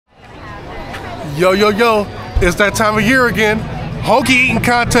Yo, yo, yo, it's that time of year again. Hoagie eating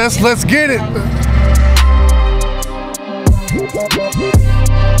contest, let's get it.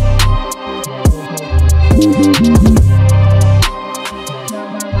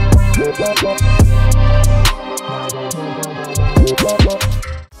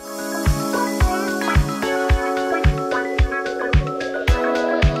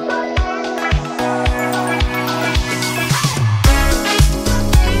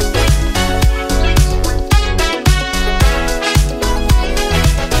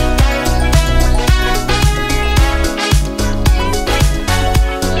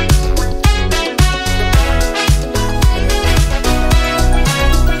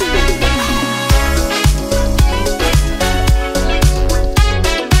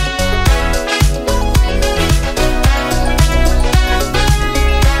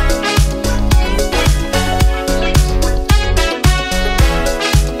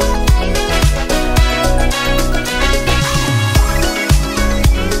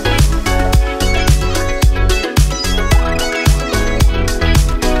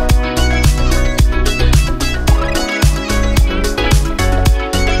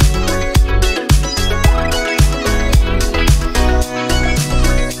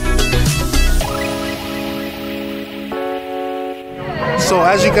 So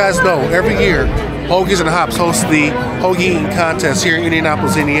as you guys know, every year, Hoagies and Hops host the Hoagie eating contest here in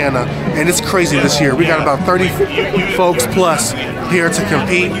Indianapolis, Indiana. And it's crazy this year. We got about 30 folks plus here to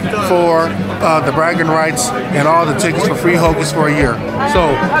compete for the bragging rights and all the tickets for free Hoagies for a year.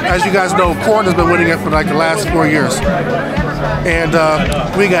 So as you guys know, Corn has been winning it for like the last 4 years. And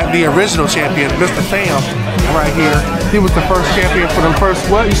we got the original champion, Mr. Fam, right here. He was the first champion for the first,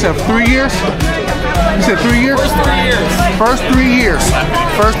 what, you said 3 years? You said 3 years? First 3 years. First 3 years.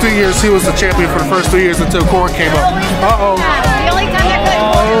 First 3 years, he was the champion for the first 3 years until Corn came up. Uh-oh. The only time I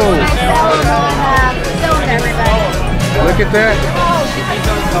filmed everybody. Look at that.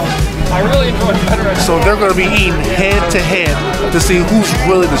 I really enjoyed it. So they're going to be eating head to head to see who's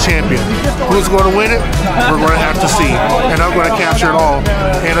really the champion. Who's going to win it? We're going to have to see. And I'm going to capture it all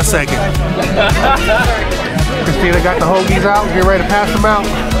in a second. Christina got the Hoagies out. Get ready to pass them out.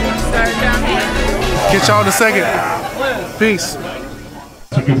 Get y'all in a second. Peace.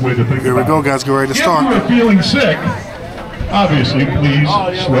 That's a good way to think. Here we go, guys. Get ready to start. If you are feeling sick, obviously, please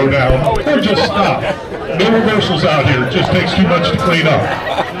slow down or just stop. No reversals out here. It just takes too much to clean up.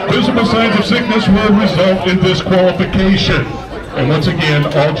 Visible signs of sickness will result in disqualification. And once again,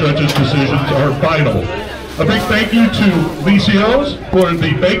 all judges' decisions are final. A big thank you to Licio's for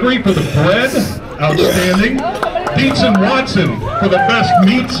the bakery for the bread. Outstanding. Dietz and Watson for the best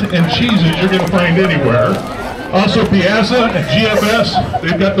meats and cheeses you're going to find anywhere. Also Piazza and GFS,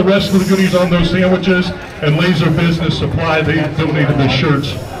 they've got the rest of the goodies on those sandwiches. And Laser Business Supply, they donated the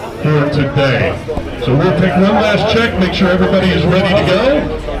shirts for today. So we'll take one last check, make sure everybody is ready to go,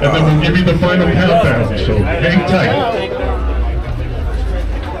 and then we'll give you the final countdown. So hang tight.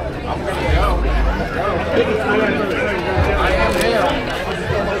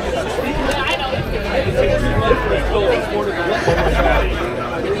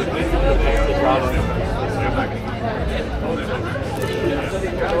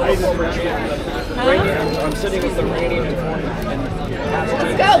 I'm sitting with the rainy.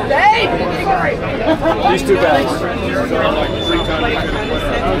 Let's go, babe! These two guys.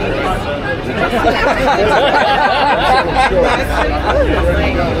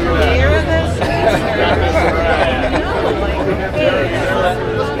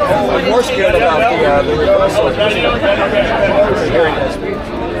 I'm more scared about the reversal.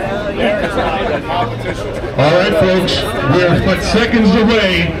 All right, folks, we're but seconds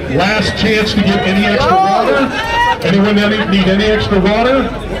away. Last chance to get any extra water. Anyone need any extra water?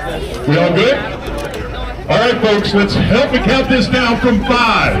 We all good? All right, folks, let's help me count this down from 5.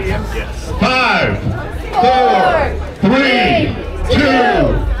 5, 4, 3, 2,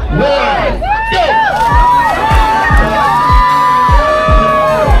 1, go!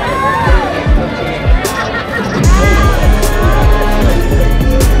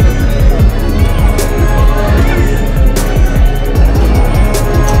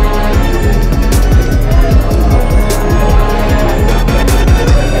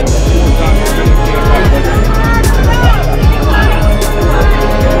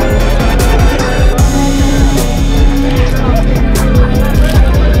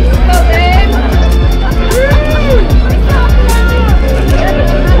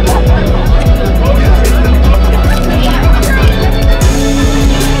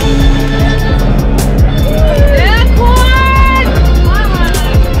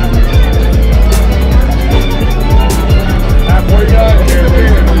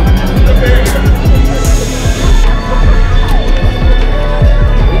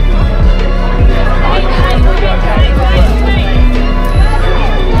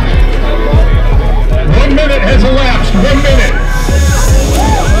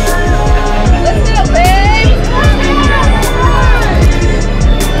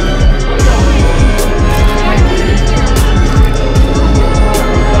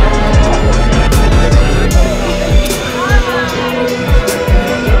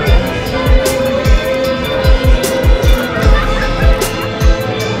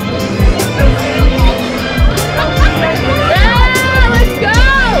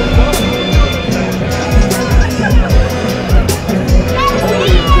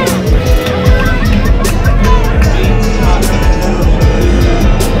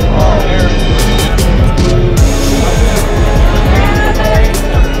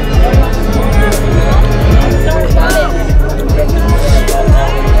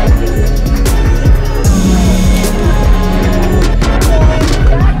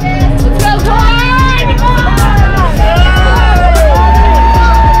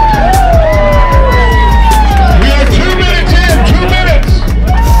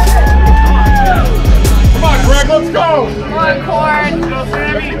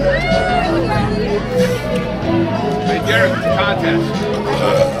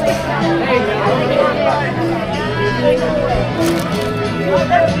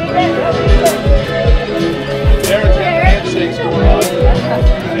 There's handshakes going on.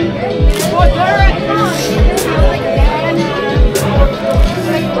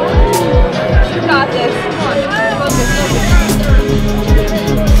 You got this. Come on. Focus.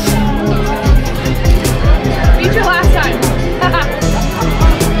 Beat you last time.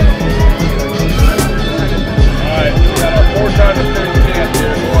 Alright, we got our 4 times to finish chance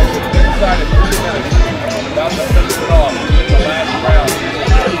here. We're on the inside of 3 minutes. About to finish it off. It's the last round.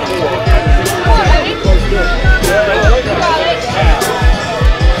 4. Close to it.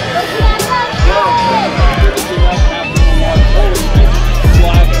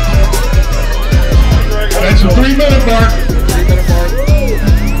 That's a 3-minute mark. 3-minute mark.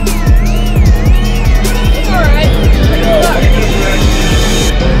 Alright.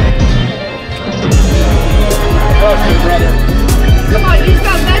 Brother. Come on, he's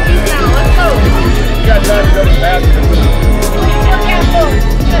got veggies now. Let's go. You got time to go to the bathroom.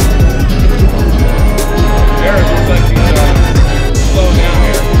 Eric looks like he's slowing down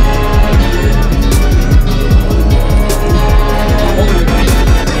here.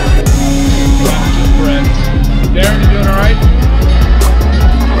 Darren, you doing all right?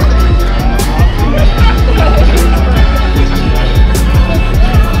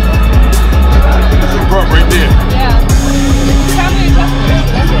 That's a grunt right there. Yeah. How many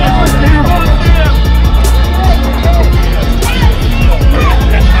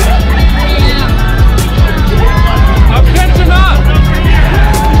I'm catching up.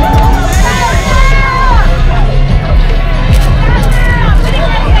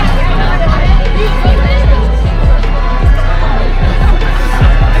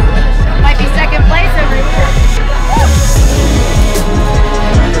 Might be second place over here.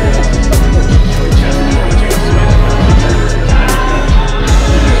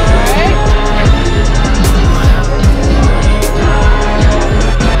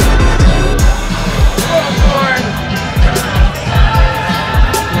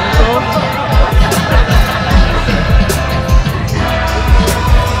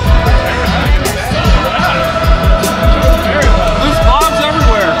 Loose bombs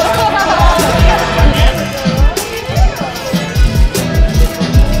everywhere.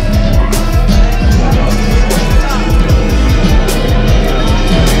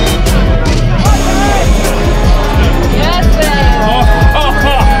 Yes, babe.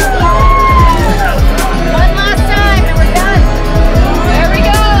 One last time and we're done. There we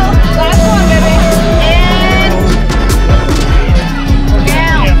go. Last one, baby. And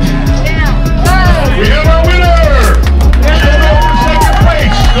down. We have our winner.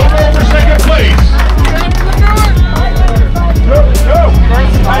 No more for second place.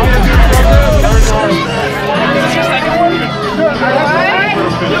 Alright.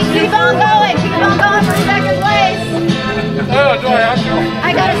 Keep on going. Keep on going for second place. Do I have to?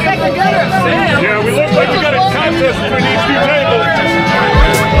 I got a second place. Yeah, we look like we got a contest between these 2 tables.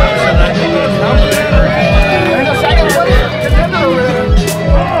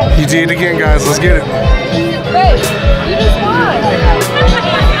 You did it again, guys. Let's get it. Hey, you just won.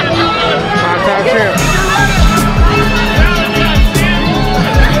 5-time champ.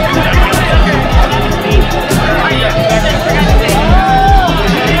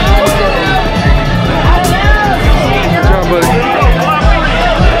 Good job, buddy.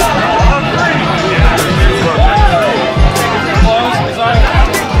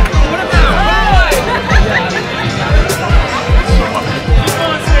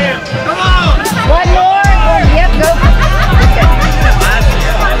 One more. Yep, go.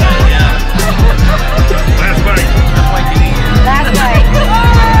 Last bite. Last night.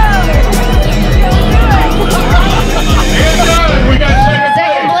 And done. We got second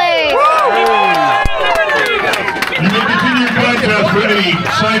Second place. place. You may continue your contest for any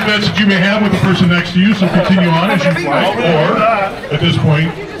side bets that you may have with the person next to you, so continue on as you like, or at this point,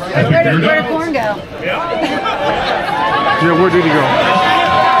 I think Where you're did done. corn go? Yeah, where did he go?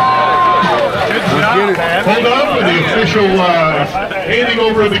 Let's get it. Hold on for the official handing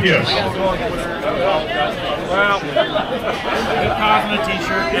over of the gifts.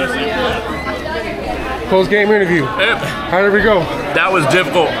 Post game interview. How did we go? That was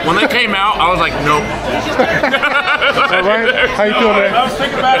difficult. When they came out, I was like, nope. All right. How you feeling, man?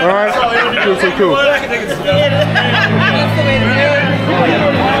 All right. Cool.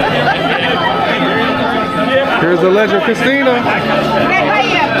 Here's the legend, Christina.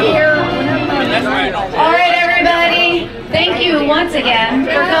 All right, everybody. Thank you once again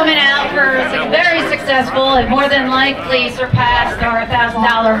for coming out for a very successful and more than likely surpassed our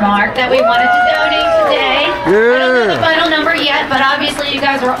 $1,000 mark that we wanted to donate today. I don't know the final number yet, but obviously you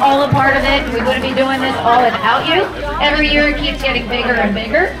guys are all a part of it. We wouldn't be doing this all without you. Every year it keeps getting bigger and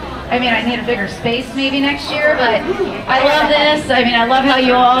bigger. I mean, I need a bigger space maybe next year, but I love this. I mean, I love how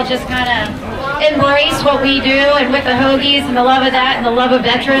you all just kind of embrace what we do, and with the Hoagies and the love of that and the love of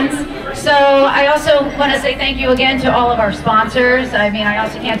veterans. So I also want to say thank you again to all of our sponsors. I mean, I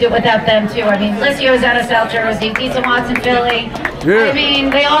also can't do it without them too. I mean, Lissio's out of South Jersey, Pizza Watson, Philly. I mean,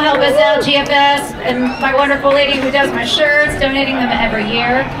 they all help us out, GFS, and my wonderful lady who does my shirts, donating them every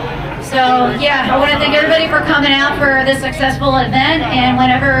year. So yeah, I want to thank everybody for coming out for this successful event, and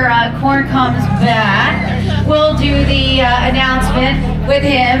whenever Korn comes back, we'll do the announcement with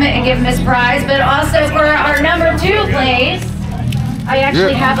him and give him his prize. But also for our number 2 place, I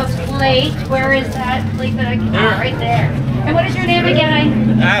actually have a plate. Where is that plate that I can right there. And what is your name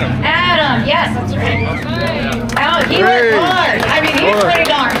again? Adam. Adam, yes, that's right. Oh, he worked hard. I mean, he was pretty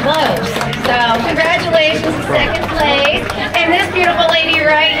darn close. So congratulations, second place. And this beautiful lady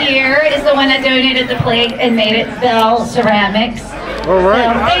right here is the one that donated the plate and made it Bell Ceramics. All right.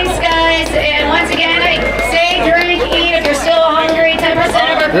 So thanks, guys. And once again, stay, drink, eat. If you're still hungry, 10%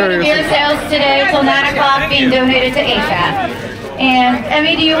 of our food and beer sales today till 9 o'clock being donated to HVAC. And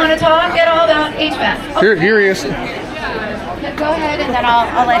Emmy, do you want to talk at all about HVAC? Okay. Here he is. Go ahead, and then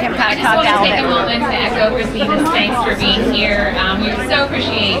I'll let him kind of talk down. I just want to take a moment to echo Christina's thanks for being here. We so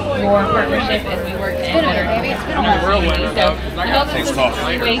appreciate your partnership as we work to end better in our community. So I hope this is a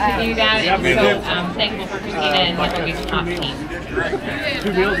great way to do that. And so thankful for Christina and the Hoagies top team.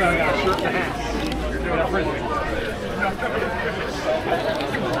 2 meals and I got a shirt and a hat.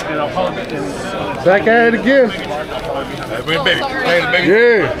 Back at it again. Baby.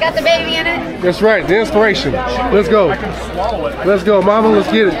 Yeah. Got the baby in it? That's right. The inspiration. Let's go. Let's go, Mama. Let's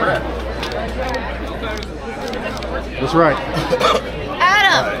get it. That's right.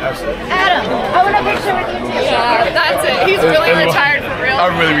 Adam, I want a picture with you too. Yeah, that's it. He's really retired for real.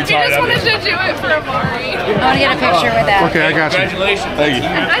 I'm really retired. He just wanted to do it for Amari. I want to get a picture with that. Okay, I got you. Congratulations. Thank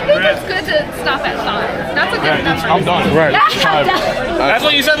you. I think it's good to stop at 5. That's a good number. I'm done. Right. That's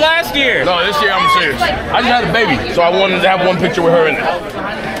what you said last year. No, this year I'm serious. I just had a baby, so I wanted to have one picture with her in it.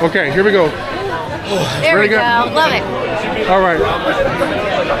 Okay, here we go. There we Ready, go. Love it. All right.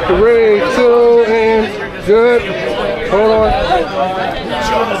 3, 2, and good. Hold on.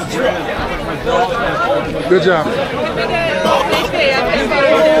 Good job.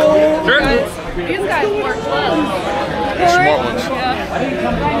 These guys work well. Smart ones.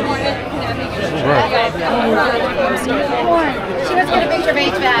 Right. She wants to get a picture of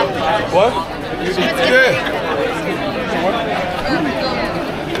HVAC. What?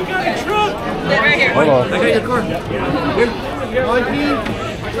 Right here. Hold on.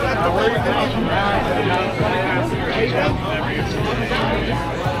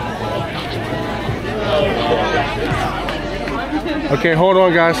 Okay, hold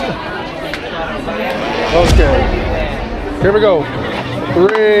on, guys. Okay. Here we go. 3,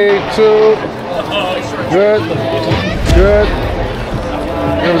 2. Good. Good.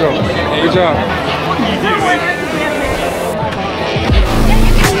 Here we go. Good job.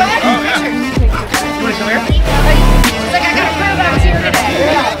 She's like, I gotta prove I was here today.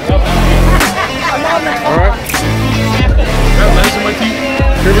 All right.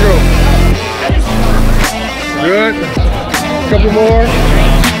 Here we go. Good. Couple more.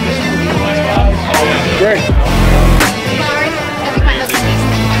 Great.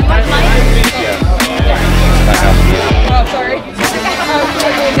 Oh, sorry.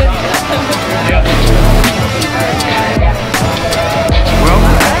 Well,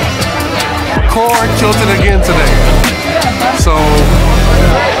 Korn tilted again today. So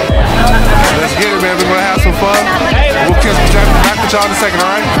let's get it, man. We're gonna have some fun. We'll kiss back with y'all in a second,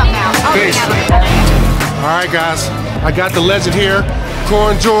 all right? Peace. All right, guys. I got the legend here.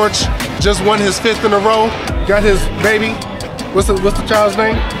 Korn George just won his 5th in a row. Got his baby. What's the child's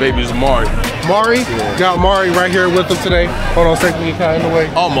name? Baby's Mari. Mari? Yeah. Got Mari right here with him today. Hold on a second, you kind of in the way.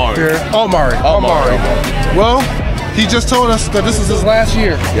 Mari. Here. Mari. Mari. Well, he just told us that this is his last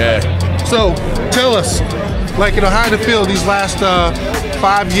year. Yeah. So, tell us, like, you know, how to feel these last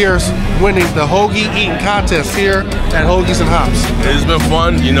 5 years winning the Hoagie eating contest here at Hoagies and Hops. It's been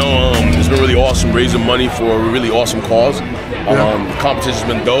fun, you know, it's been really awesome raising money for a really awesome cause. The competition's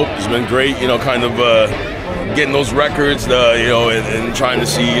been dope, it's been great, you know, kind of getting those records, you know, and trying to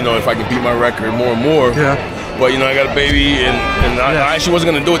see, you know, if I can beat my record more and more. Yeah. But, you know, I got a baby, and I actually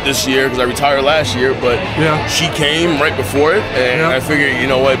wasn't going to do it this year because I retired last year, but she came right before it, and I figured, you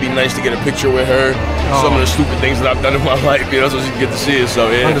know what, it'd be nice to get a picture with her, some of the stupid things that I've done in my life, you know, so she can get to see it,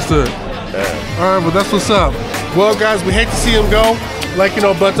 so yeah. Understood. Yeah. All right, well, that's what's up. Well, guys, we hate to see him go, Like, you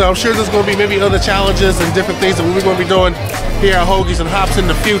know, but I'm sure there's going to be maybe other challenges and different things that we're going to be doing here at Hoagies and Hops in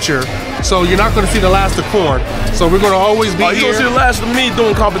the future. So you're not going to see the last of Corn. So we're going to always be here. You're going to see the last of me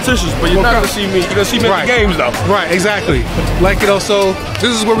doing competitions, but you're not going to see me. You're going to see me at the games, though. Right, exactly. Like, you know, so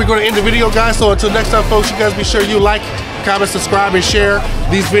this is where we're going to end the video, guys. So until next time, folks, you guys be sure you like, comment, subscribe, and share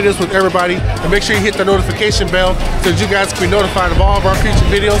these videos with everybody. And make sure you hit the notification bell so that you guys can be notified of all of our future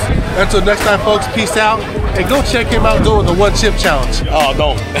videos. Until next time, folks, peace out. And go check him out doing the one chip challenge. Oh,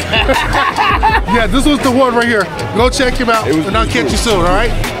 don't. Yeah, this was the one right here. Go check him out, and I'll catch you soon, all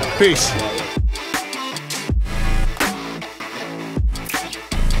right? Peace.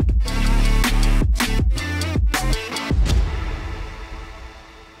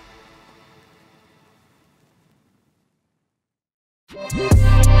 Yeah.